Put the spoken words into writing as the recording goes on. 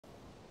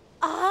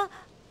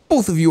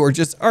Both of you are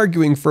just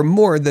arguing for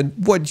more than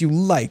what you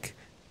like,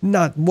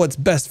 not what's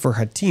best for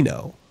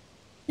Hatino.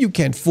 You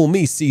can't fool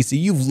me, Cece.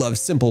 You've loved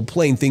simple,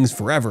 plain things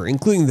forever,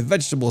 including the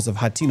vegetables of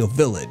Hatino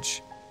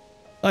Village.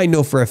 I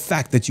know for a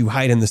fact that you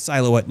hide in the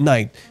silo at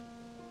night,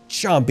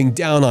 chomping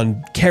down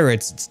on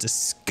carrots. It's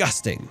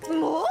disgusting.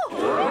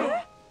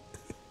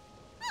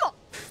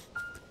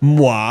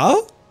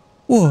 Moi?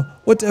 Well,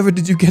 whatever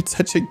did you get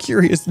such a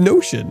curious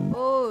notion?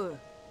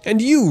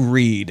 And you,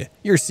 Reed.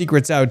 Your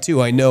secret's out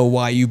too. I know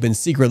why you've been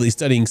secretly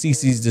studying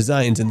Cece's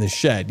designs in the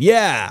shed.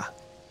 Yeah.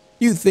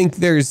 You think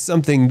there's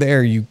something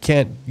there you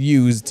can't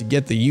use to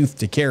get the youth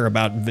to care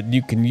about, but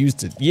you can use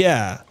to,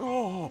 yeah.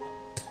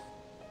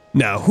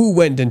 Now, who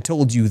went and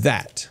told you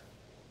that?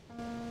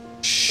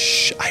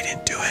 Shh, I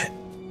didn't do it.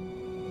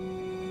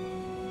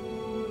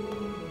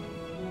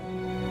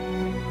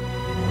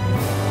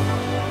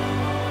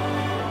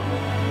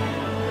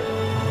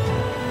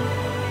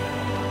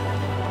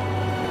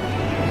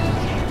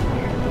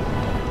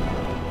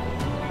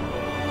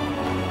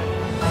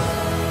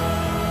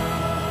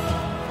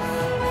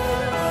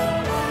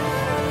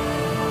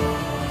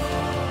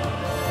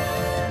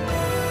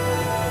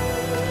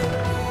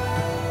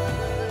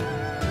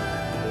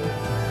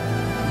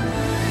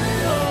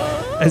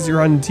 As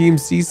you're on Team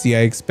Cece, I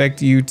expect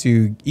you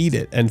to eat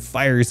it and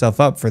fire yourself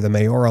up for the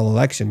mayoral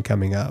election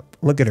coming up.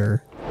 Look at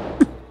her.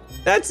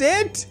 That's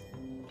it?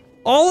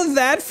 All of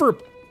that for...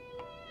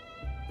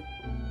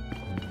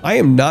 I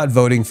am not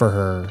voting for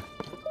her.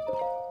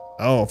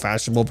 Oh,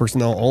 fashionable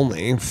personnel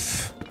only.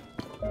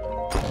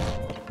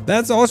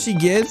 That's all she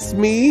gets,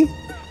 me?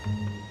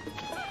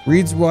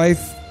 Reed's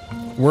wife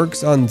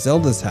works on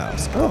Zelda's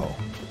house. Oh.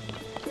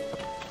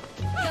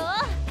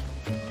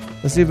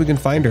 Let's see if we can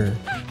find her.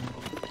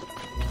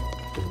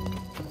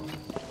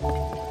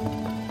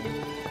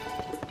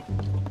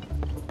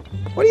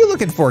 What are you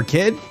looking for,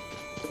 kid?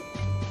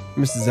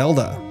 Mrs.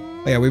 Zelda.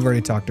 Oh yeah, we've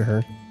already talked to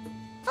her.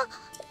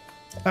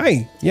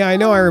 Hi. Yeah, I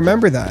know. I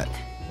remember that.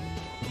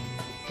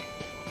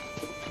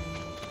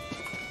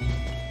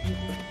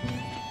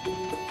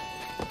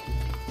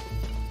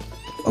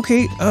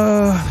 Okay,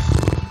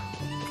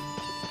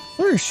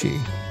 where is she?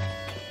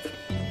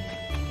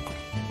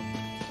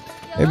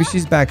 Maybe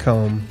she's back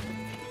home.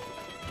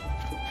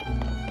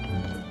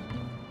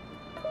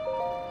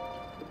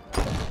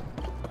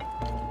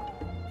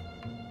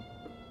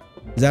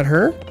 Is that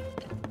her?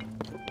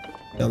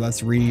 No,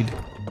 that's Reed.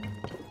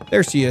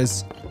 There she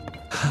is.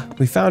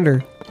 We found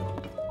her.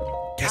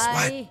 Guess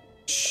what?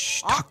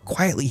 Shh, talk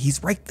quietly.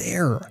 He's right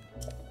there.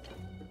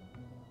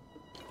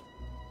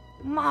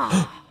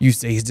 You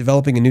say he's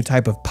developing a new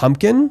type of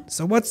pumpkin?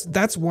 So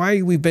that's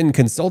why we've been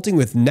consulting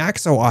with Knack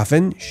so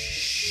often.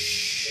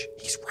 Shh,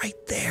 he's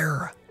right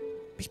there.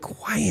 Be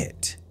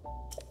quiet.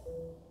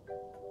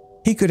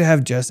 He could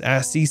have just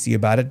asked Cece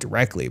about it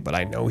directly, but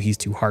I know he's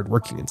too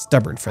hardworking and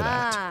stubborn for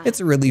that. It's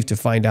a relief to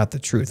find out the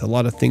truth. A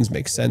lot of things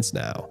make sense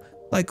now.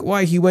 Like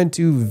why he went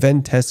to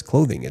Ventest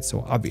Clothing. It's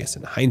so obvious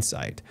in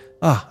hindsight.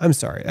 I'm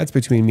sorry. That's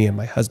between me and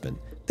my husband.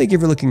 Thank you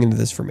for looking into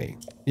this for me.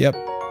 Yep.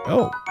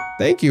 Oh,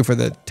 thank you for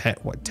the 10.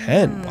 What,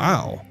 10?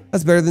 Wow.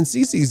 That's better than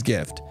Cece's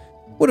gift.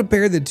 What a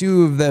pair the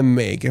two of them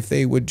make if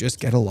they would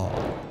just get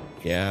along.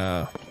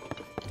 Yeah.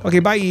 Okay,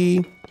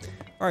 bye.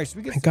 All right, so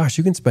we get... My gosh,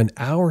 you can spend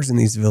hours in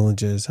these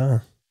villages, huh?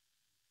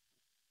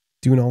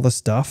 Doing all the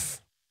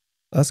stuff.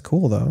 That's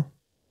cool, though.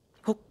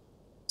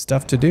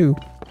 Stuff to do.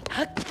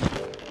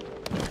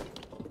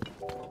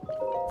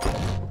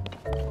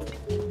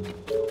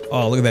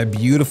 Oh, look at that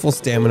beautiful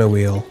stamina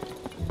wheel.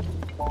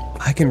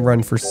 I can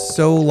run for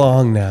so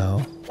long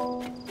now.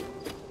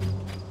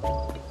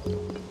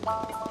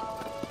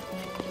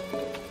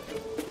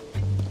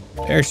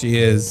 There she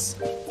is.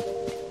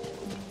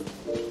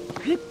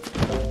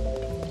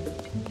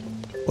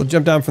 We'll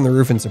jump down from the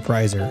roof and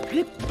surprise her.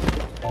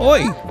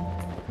 Oi!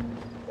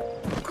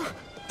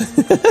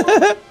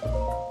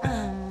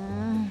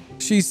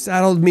 She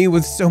saddled me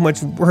with so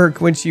much work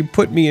when she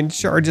put me in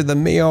charge of the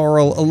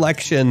mayoral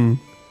election.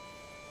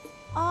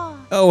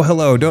 Oh,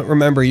 hello. Don't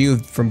remember you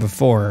from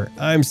before.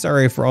 I'm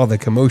sorry for all the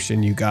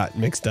commotion you got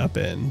mixed up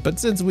in. But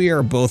since we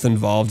are both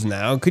involved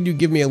now, could you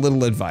give me a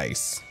little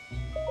advice?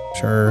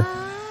 Sure.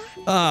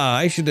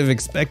 I should have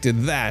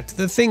expected that.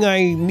 The thing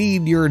I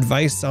need your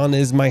advice on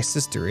is my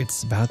sister.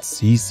 It's about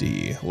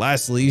Cece.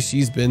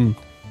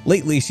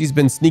 Lately she's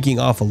been sneaking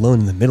off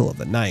alone in the middle of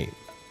the night.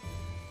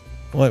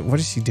 What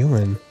is she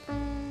doing?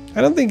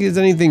 I don't think it's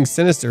anything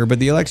sinister, but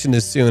the election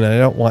is soon and I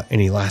don't want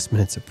any last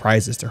minute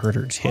surprises to hurt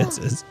her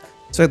chances.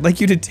 So I'd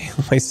like you to tail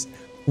my...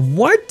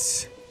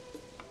 What?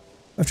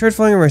 I've tried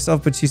following her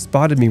myself, but she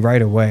spotted me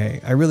right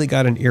away. I really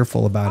got an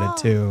earful about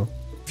it too.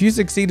 If you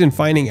succeed in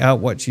finding out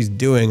what she's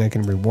doing, I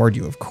can reward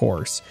you, of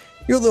course.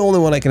 You're the only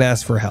one I can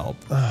ask for help.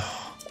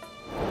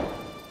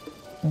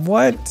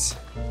 What?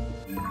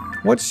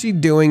 What's she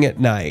doing at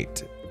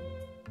night?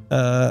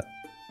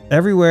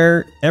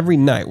 Everywhere, every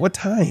night. What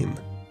time?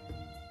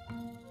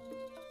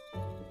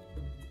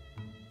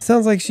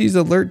 Sounds like she's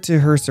alert to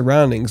her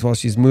surroundings while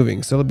she's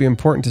moving, so it'll be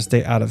important to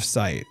stay out of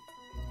sight.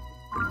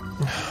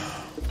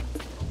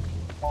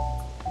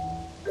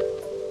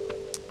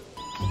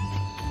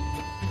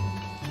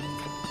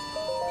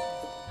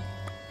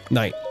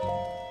 Night.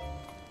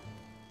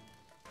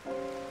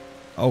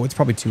 Oh, it's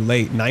probably too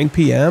late. 9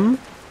 p.m.?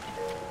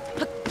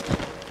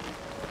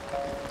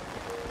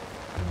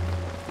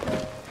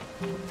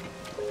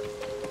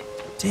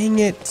 Dang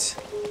it.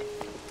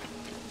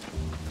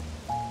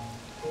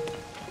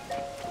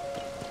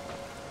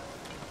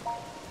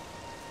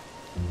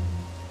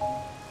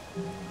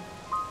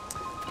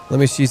 Let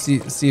me see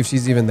if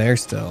she's even there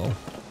still.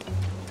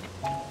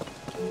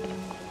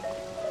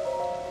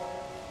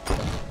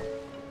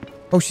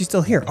 Oh, she's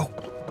still here. Oh.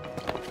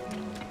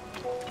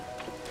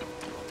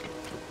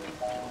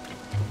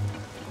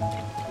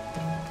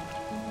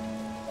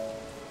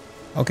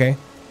 Okay.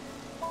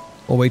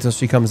 We'll wait till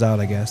she comes out,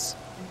 I guess.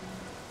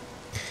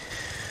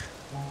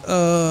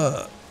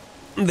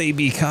 They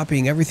be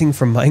copying everything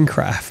from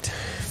Minecraft.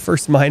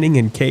 First mining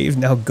in caves,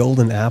 now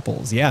golden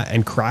apples. Yeah,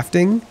 and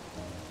crafting.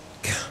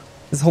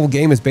 This whole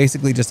game is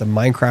basically just a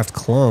Minecraft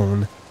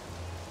clone.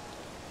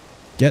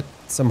 Get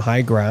some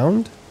high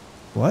ground?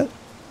 What?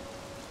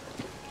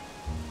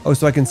 Oh,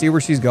 so I can see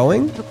where she's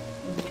going?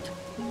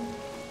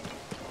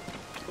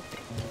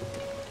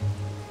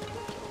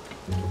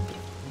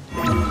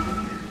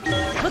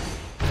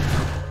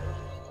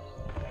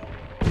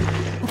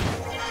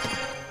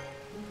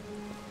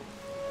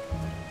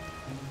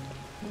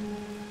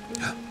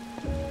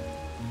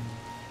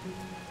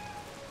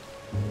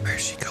 Where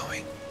is she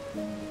going?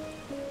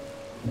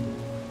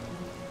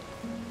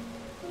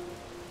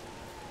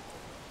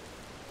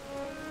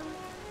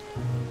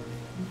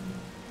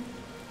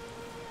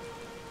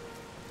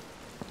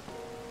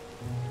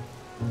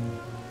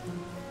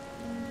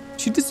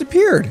 She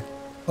disappeared.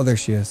 Oh, there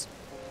she is.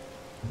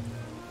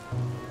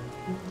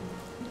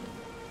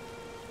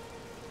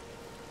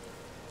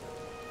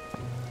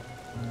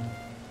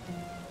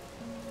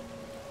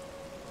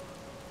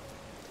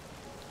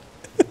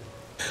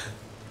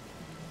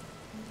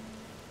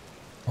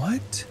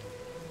 What?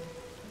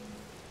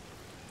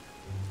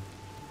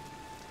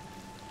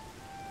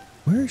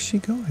 Where is she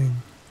going?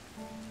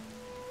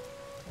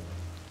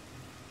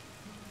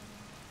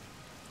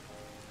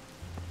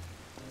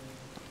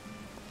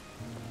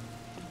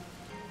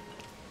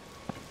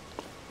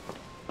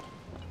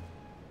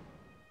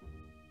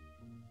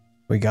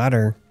 We got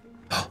her.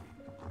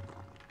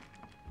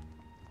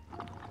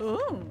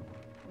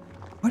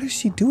 What is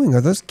she doing?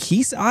 Are those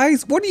Keese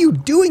eyes? What are you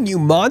doing, you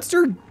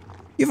monster? You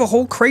have a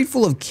whole crate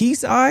full of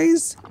Keese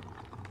eyes?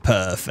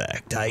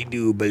 Perfect. I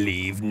do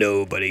believe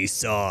nobody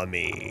saw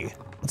me.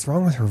 What's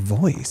wrong with her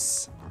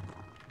voice?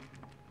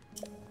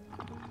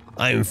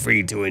 I'm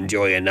free to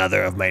enjoy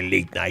another of my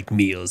late night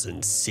meals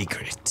in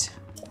secret.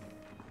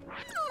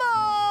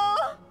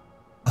 Oh,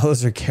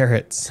 those are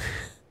carrots.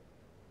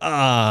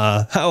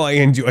 Ah, how I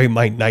enjoy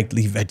my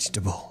nightly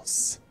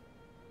vegetables.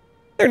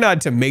 They're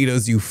not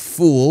tomatoes, you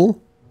fool.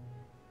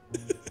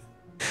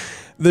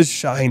 The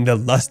shine, the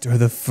luster,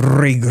 the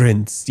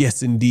fragrance.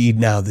 Yes, indeed,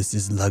 now this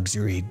is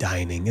luxury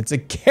dining. It's a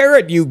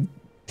carrot, you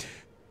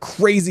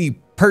crazy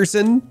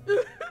person.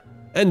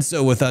 And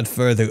so without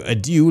further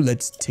ado,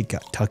 let's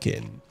tuck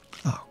in.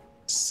 Oh,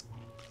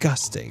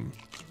 disgusting.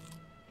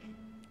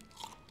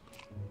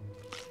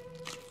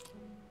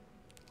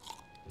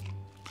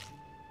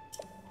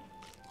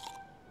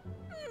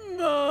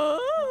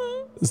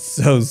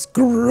 So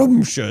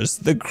scrumptious.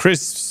 The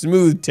crisp,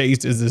 smooth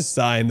taste is a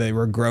sign they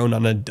were grown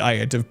on a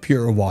diet of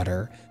pure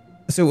water.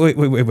 So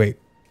wait.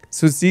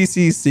 So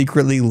Cece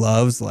secretly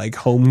loves like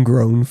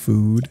homegrown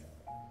food.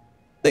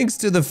 Thanks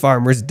to the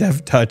farmer's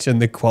deft touch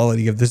and the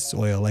quality of the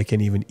soil, I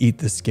can even eat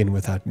the skin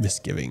without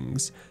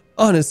misgivings.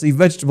 Honestly,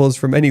 vegetables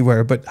from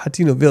anywhere but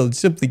Hateno Village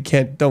simply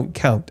don't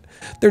count.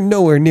 They're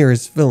nowhere near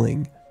as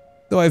filling.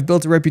 Though I've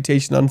built a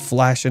reputation on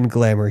flash and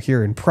glamour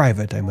here in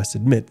private, I must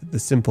admit that the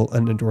simple,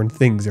 unadorned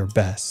things are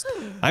best.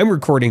 I'm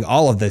recording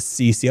all of this,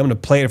 Cece. I'm going to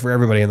play it for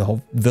everybody in the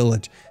whole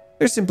village.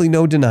 There's simply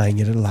no denying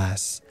it,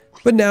 alas.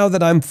 But now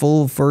that I'm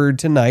full for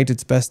tonight,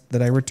 it's best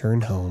that I return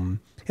home.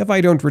 If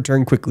I don't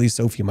return quickly,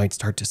 Sophie might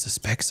start to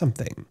suspect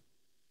something.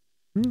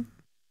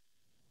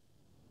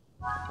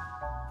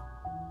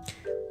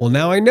 Well,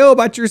 now I know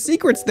about your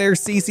secrets there,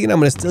 Cece, and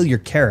I'm going to steal your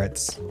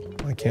carrots.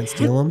 I can't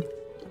steal them.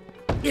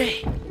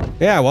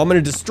 Yeah, well, I'm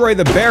going to destroy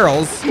the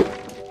barrels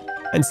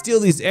and steal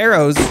these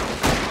arrows.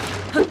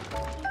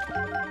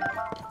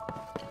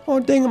 Oh,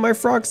 dang it, my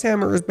frog's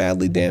hammer is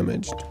badly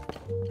damaged.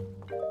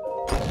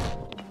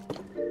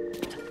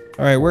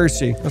 All right, where is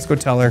she? Let's go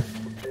tell her.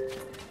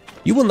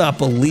 You will not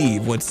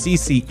believe what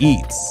Cece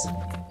eats.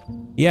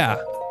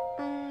 Yeah.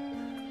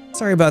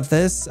 Sorry about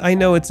this. I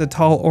know it's a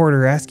tall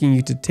order asking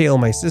you to tail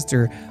my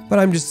sister, but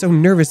I'm just so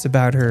nervous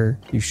about her.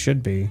 You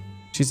should be.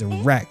 She's a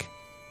wreck.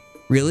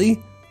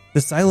 Really? The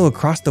silo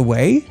across the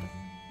way?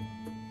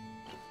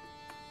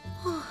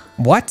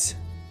 What?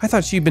 I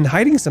thought she'd been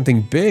hiding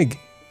something big.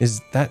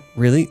 Is that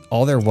really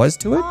all there was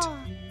to it?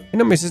 I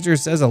know my sister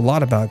says a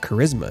lot about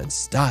charisma and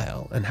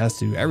style and has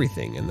to do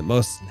everything in the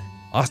most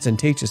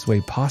ostentatious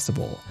way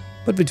possible.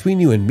 But between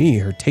you and me,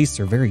 her tastes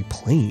are very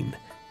plain.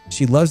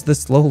 She loves the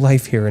slow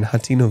life here in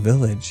Hateno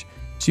Village.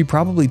 She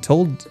probably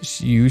told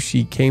you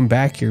she came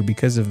back here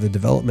because of the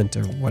development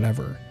or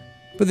whatever.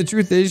 But the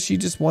truth is, she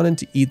just wanted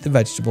to eat the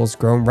vegetables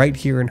grown right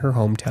here in her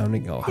hometown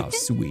and go, how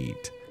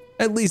sweet.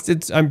 At least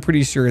I'm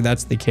pretty sure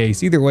that's the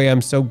case. Either way,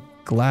 I'm so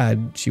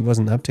glad she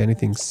wasn't up to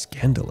anything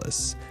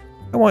scandalous.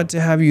 I want to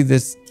have you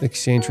this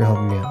exchange for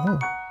helping me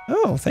out.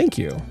 Oh, thank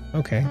you.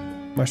 Okay,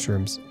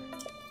 mushrooms.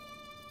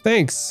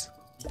 Thanks.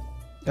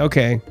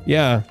 Okay,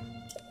 yeah.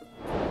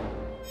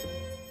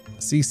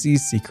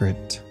 CC's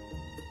secret.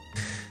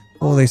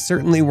 Well, they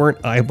certainly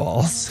weren't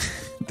eyeballs.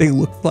 They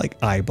looked like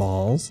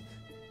eyeballs.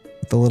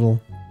 With the little...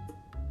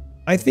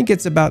 I think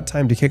it's about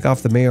time to kick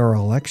off the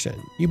mayoral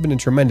election. You've been a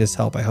tremendous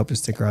help. I hope to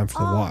stick around for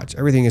the watch.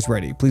 Everything is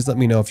ready. Please let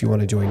me know if you want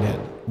to join in.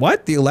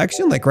 What? The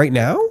election? Like right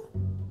now?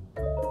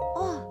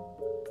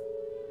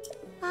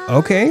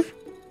 Okay.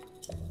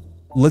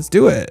 Let's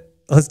do it.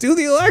 Let's do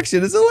the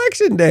election. It's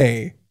election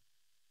day.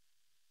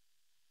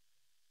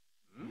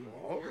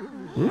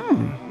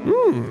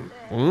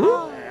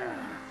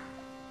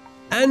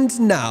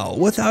 And now,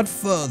 without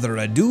further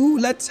ado,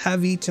 let's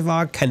have each of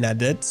our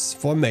candidates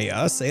for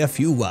mayor say a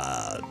few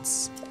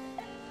words.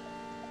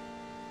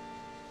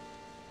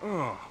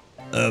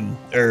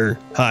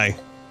 Hi,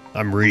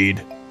 I'm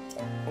Reed.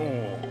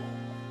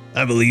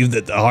 I believe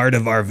that the heart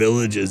of our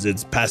village is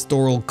its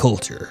pastoral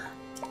culture.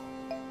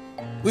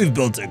 We've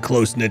built a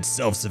close-knit,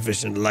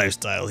 self-sufficient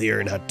lifestyle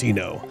here in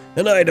Hatino,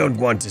 and I don't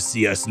want to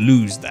see us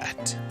lose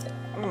that.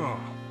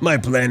 My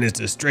plan is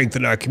to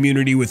strengthen our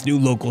community with new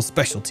local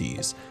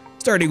specialties,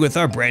 starting with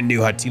our brand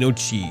new Hatino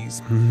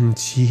cheese.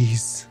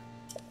 Cheese.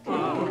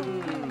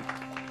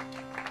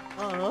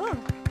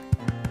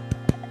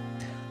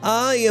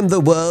 I am the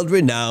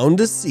world-renowned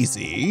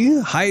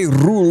Cici,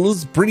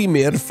 Hyrule's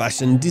premier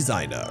fashion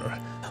designer.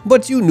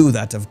 But you knew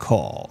that, of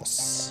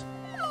course.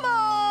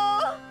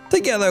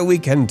 Together we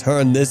can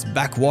turn this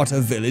backwater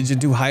village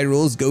into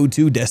Hyrule's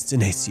go-to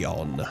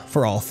destination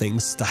for all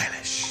things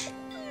stylish.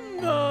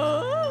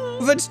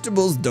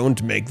 Vegetables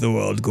don't make the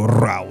world go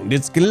round.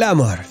 It's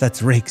glamour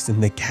that rakes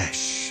in the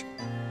cash.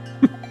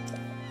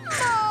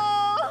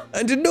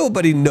 And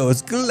nobody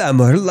knows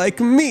glamour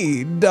like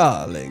me,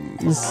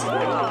 darlings.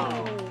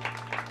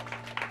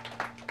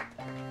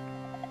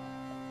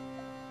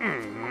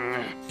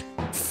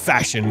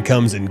 Fashion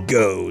comes and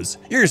goes.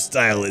 Your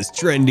style is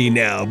trendy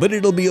now, but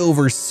it'll be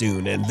over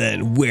soon, and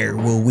then where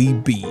will we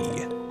be?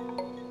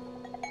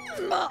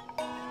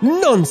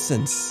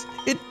 Nonsense!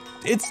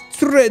 It's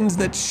trends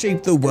that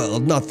shape the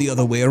world, not the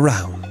other way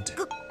around.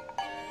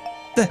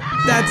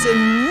 That's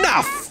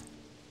enough!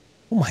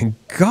 Oh my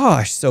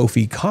gosh,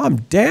 Sophie, calm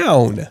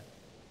down.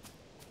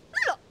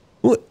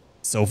 What,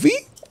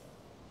 Sophie?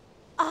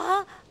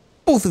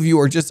 Both of you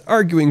are just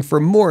arguing for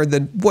more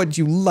than what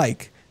you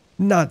like,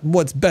 not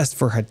what's best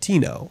for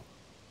Hatino.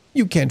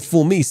 You can't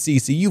fool me,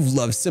 Cici. You've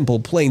loved simple,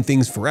 plain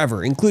things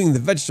forever, including the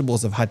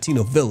vegetables of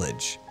Hatino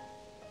Village.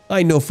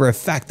 I know for a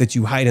fact that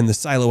you hide in the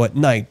silo at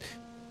night,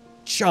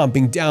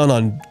 chomping down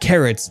on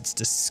carrots. It's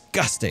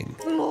disgusting.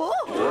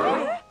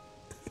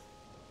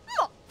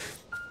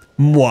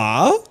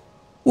 Moi?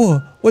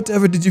 Well,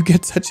 whatever did you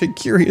get such a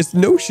curious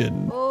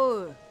notion?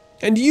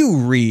 And you,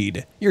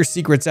 Reed, your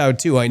secret's out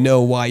too. I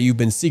know why you've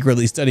been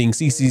secretly studying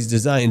Cici's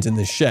designs in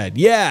the shed.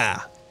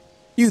 Yeah.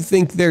 You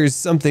think there's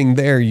something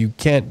there you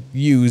can't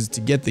use to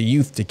get the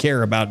youth to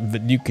care about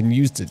that you can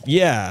use to,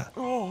 yeah.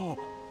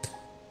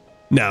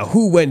 Now,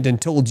 who went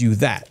and told you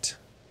that?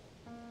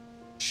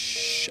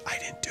 Shh, I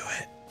didn't do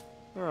it.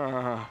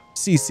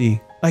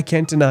 Cici, I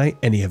can't deny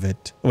any of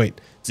it. Wait,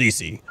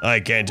 Cici, I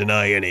can't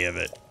deny any of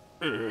it.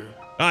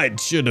 It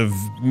should have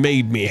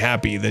made me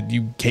happy that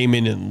you came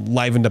in and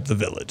livened up the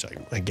village,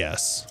 I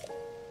guess.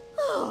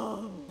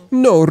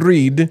 No,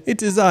 Reed,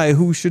 it is I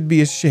who should be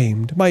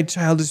ashamed. My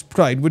childish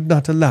pride would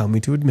not allow me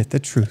to admit the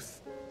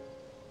truth.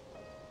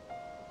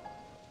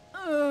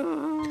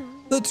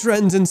 The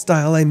trends and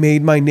style I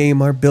made my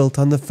name are built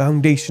on the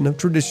foundation of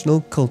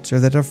traditional culture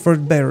that our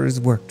forebears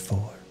worked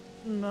for.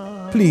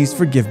 Please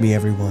forgive me,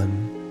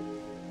 everyone.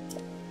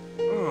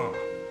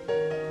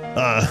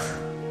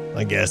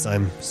 I guess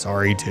I'm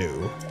sorry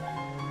too.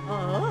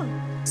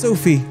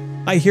 Sophie,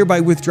 I hereby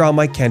withdraw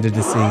my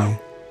candidacy.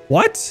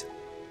 What?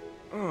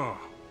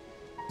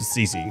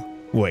 Cici,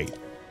 wait.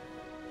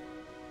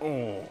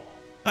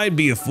 I'd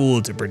be a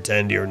fool to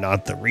pretend you're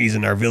not the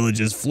reason our village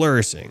is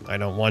flourishing. I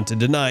don't want to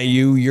deny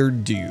you your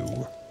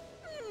due.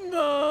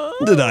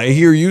 Did I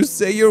hear you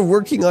say you're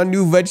working on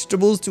new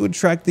vegetables to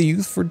attract the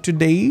youth for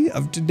today?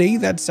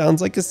 That sounds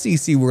like a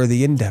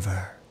Cici-worthy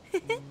endeavor.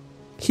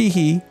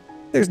 Hee.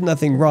 There's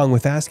nothing wrong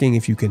with asking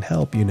if you can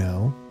help, you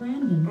know.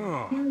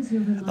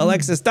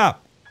 Alexa,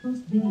 stop.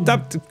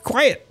 Stop.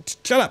 Quiet.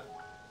 Shut up.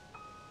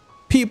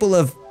 People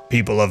of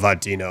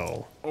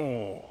Hatino.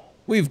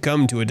 We've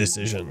come to a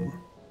decision.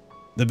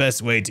 The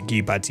best way to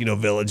keep Hatino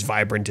Village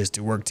vibrant is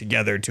to work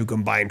together to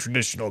combine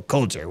traditional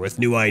culture with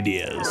new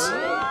ideas.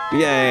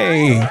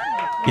 Yay!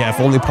 Yeah, if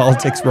only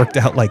politics worked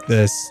out like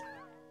this.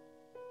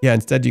 Yeah,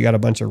 instead you got a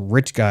bunch of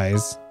rich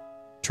guys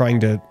trying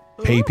to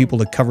pay people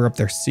to cover up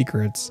their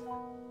secrets.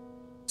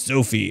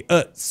 Sophie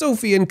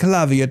and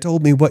Calavia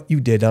told me what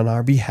you did on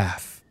our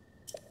behalf.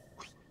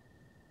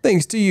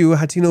 Thanks to you,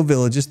 Hateno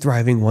Village is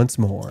thriving once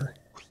more.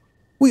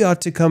 We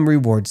ought to come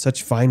reward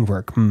such fine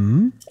work,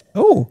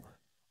 Oh,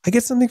 I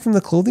get something from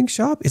the clothing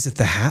shop? Is it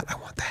the hat? I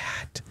want the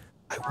hat.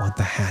 I want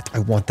the hat. I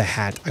want the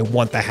hat. I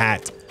want the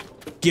hat.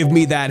 Give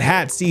me that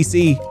hat,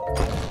 Cece.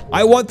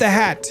 I want the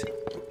hat.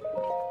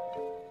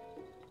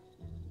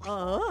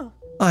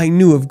 I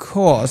knew, of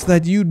course,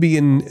 that you'd be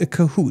in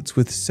cahoots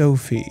with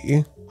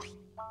Sophie.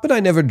 But I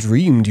never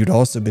dreamed you'd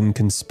also been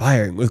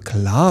conspiring with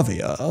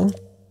Clavia.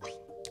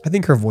 I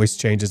think her voice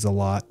changes a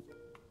lot.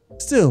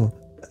 Still,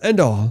 and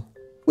all,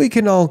 we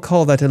can all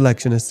call that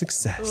election a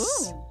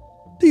success.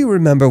 Do you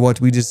remember what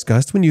we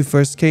discussed when you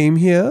first came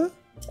here?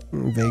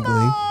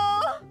 Vaguely.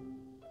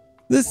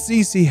 This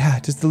CC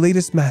hat is the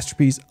latest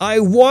masterpiece. I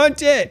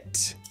want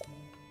it!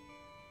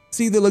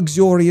 See the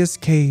luxurious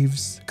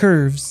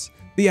curves,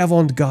 the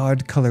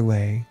avant-garde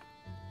colorway.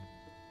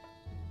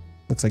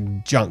 Looks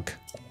like junk.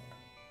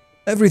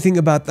 Everything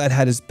about that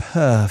hat is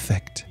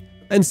perfect.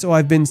 And so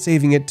I've been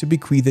saving it to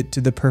bequeath it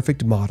to the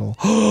perfect model.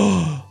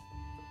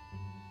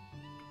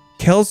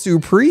 Quelle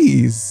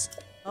surprise!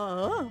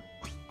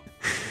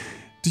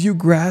 Do you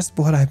grasp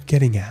what I'm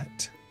getting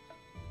at?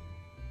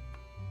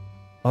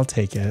 I'll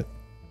take it.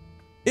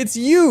 It's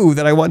you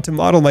that I want to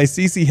model my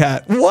CC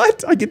hat.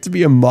 What? I get to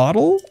be a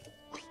model?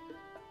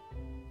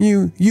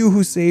 You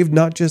who saved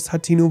not just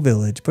Hateno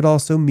Village, but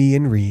also me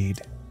and Reed.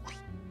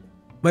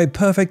 My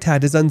perfect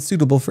hat is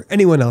unsuitable for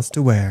anyone else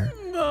to wear.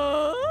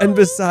 No. And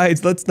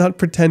besides, let's not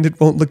pretend it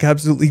won't look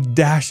absolutely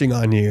dashing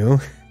on you.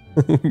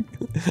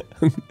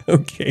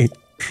 Okay,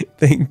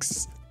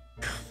 thanks.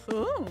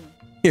 Ooh.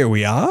 Here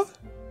we are.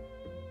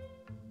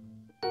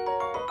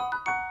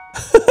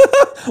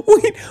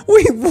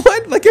 wait,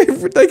 what? Like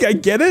I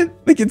get it?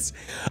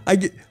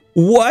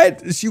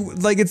 What?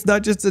 It's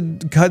not just a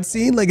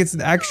cutscene, like it's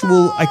an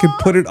actual, I could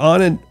put it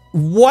on and,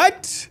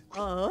 what?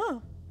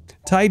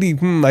 Tidy,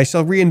 I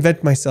shall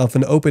reinvent myself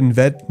and open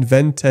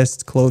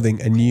Ventest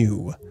clothing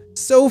anew.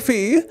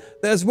 Sophie,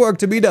 there's work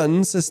to be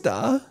done,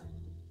 sister.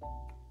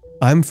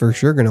 I'm for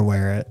sure gonna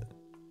wear it.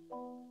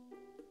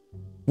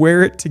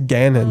 Wear it to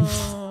Ganon.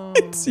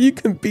 So you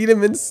can beat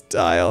him in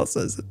style,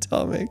 says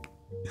Atomic.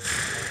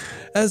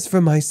 As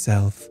for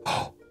myself,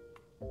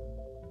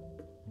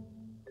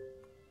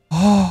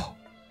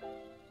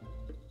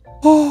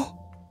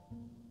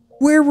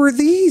 where were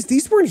these?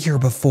 These weren't here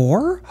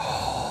before.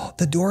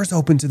 The door's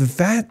open to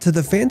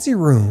the fancy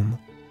room.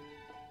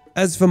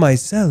 As for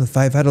myself,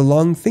 I've had a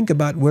long think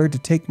about where to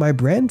take my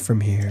brand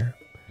from here.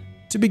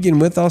 To begin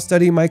with, I'll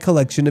study my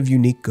collection of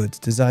unique goods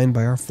designed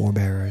by our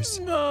forebears.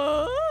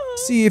 No.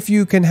 See if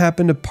you can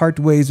happen to part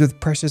ways with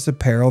precious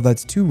apparel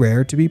that's too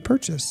rare to be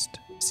purchased.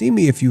 See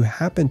me if you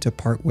happen to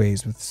part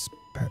ways with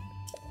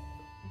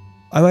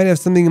I might have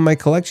something in my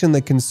collection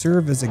that can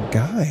serve as a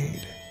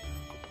guide.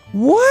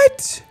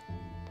 What?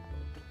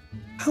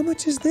 How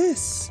much is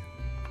this?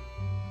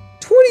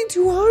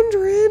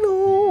 2,200.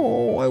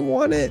 Oh, I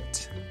want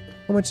it.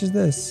 How much is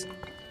this?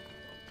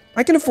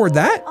 I can afford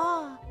that.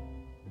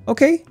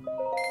 Okay.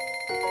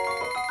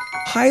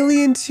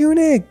 Hylian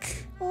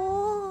tunic.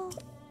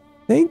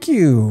 Thank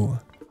you.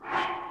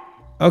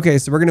 Okay,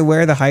 so we're gonna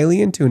wear the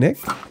Hylian tunic,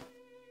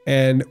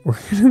 and we're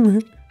gonna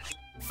wear.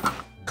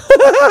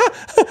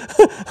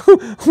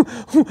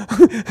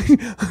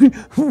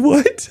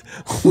 What?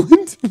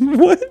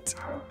 What?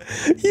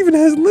 He even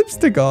has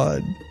lipstick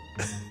on.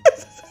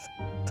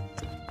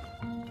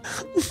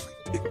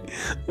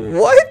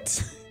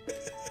 What?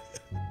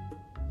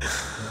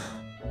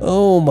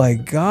 Oh my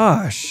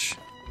gosh.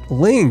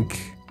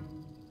 Link,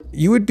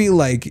 you would be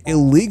like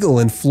illegal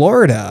in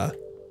Florida.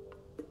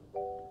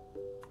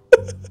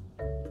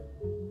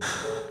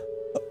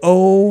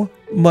 Oh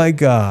my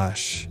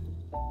gosh.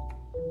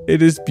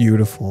 It is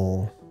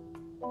beautiful.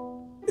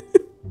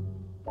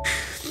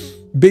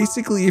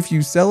 Basically, if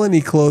you sell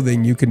any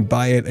clothing, you can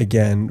buy it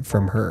again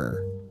from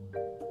her.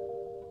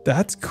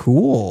 That's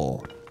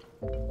cool.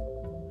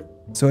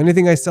 So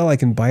anything I sell, I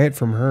can buy it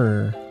from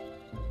her.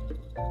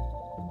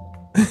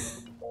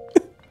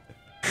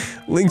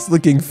 Link's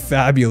looking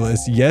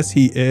fabulous. Yes,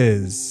 he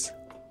is.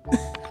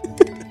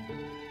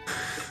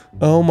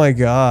 Oh my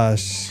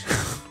gosh.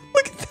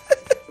 Look at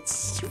that.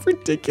 It's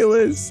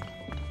ridiculous.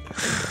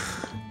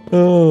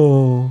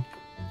 Oh,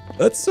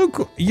 that's so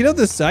cool. You know,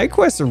 the side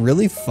quests are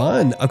really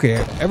fun. Okay,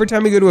 every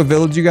time we go to a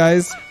village, you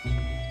guys,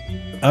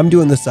 I'm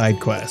doing the side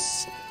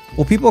quests.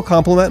 Will people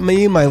compliment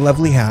me, my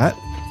lovely hat?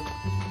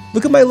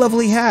 Look at my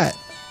lovely hat.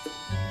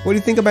 What do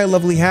you think of my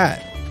lovely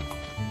hat?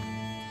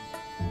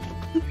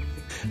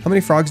 How many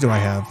frogs do I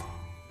have?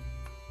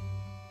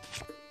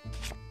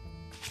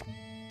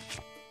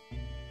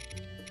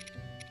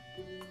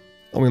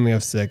 Oh, we only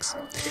have 6.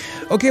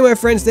 Okay, my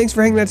friends, thanks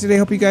for hanging out today.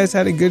 Hope you guys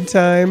had a good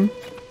time.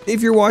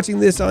 If you're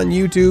watching this on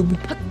YouTube,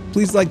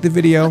 please like the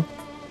video.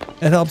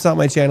 It helps out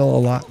my channel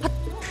a lot.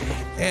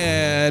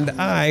 And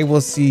I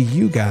will see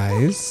you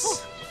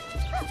guys.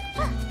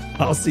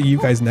 I'll see you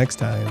guys next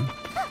time.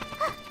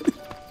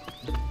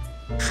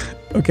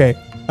 Okay,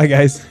 bye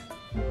guys.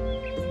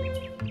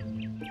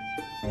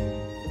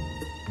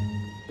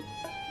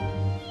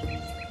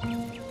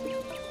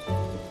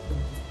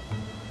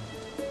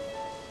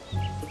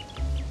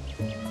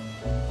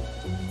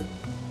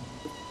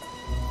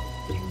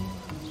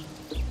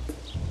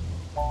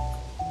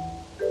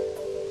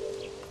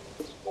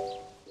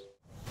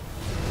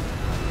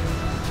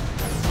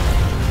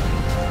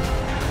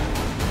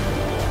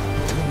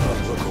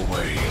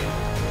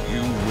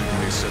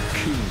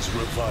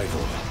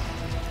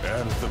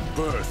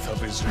 birth of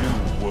his new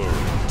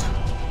world.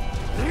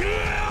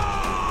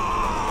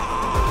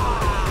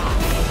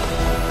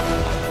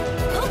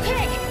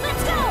 Okay,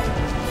 let's go!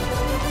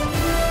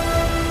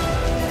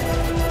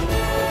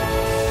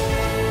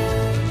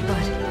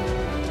 But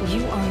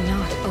you are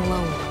not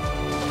alone.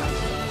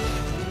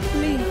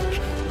 Link.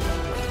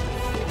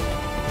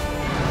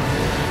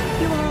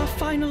 You are our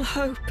final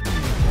hope.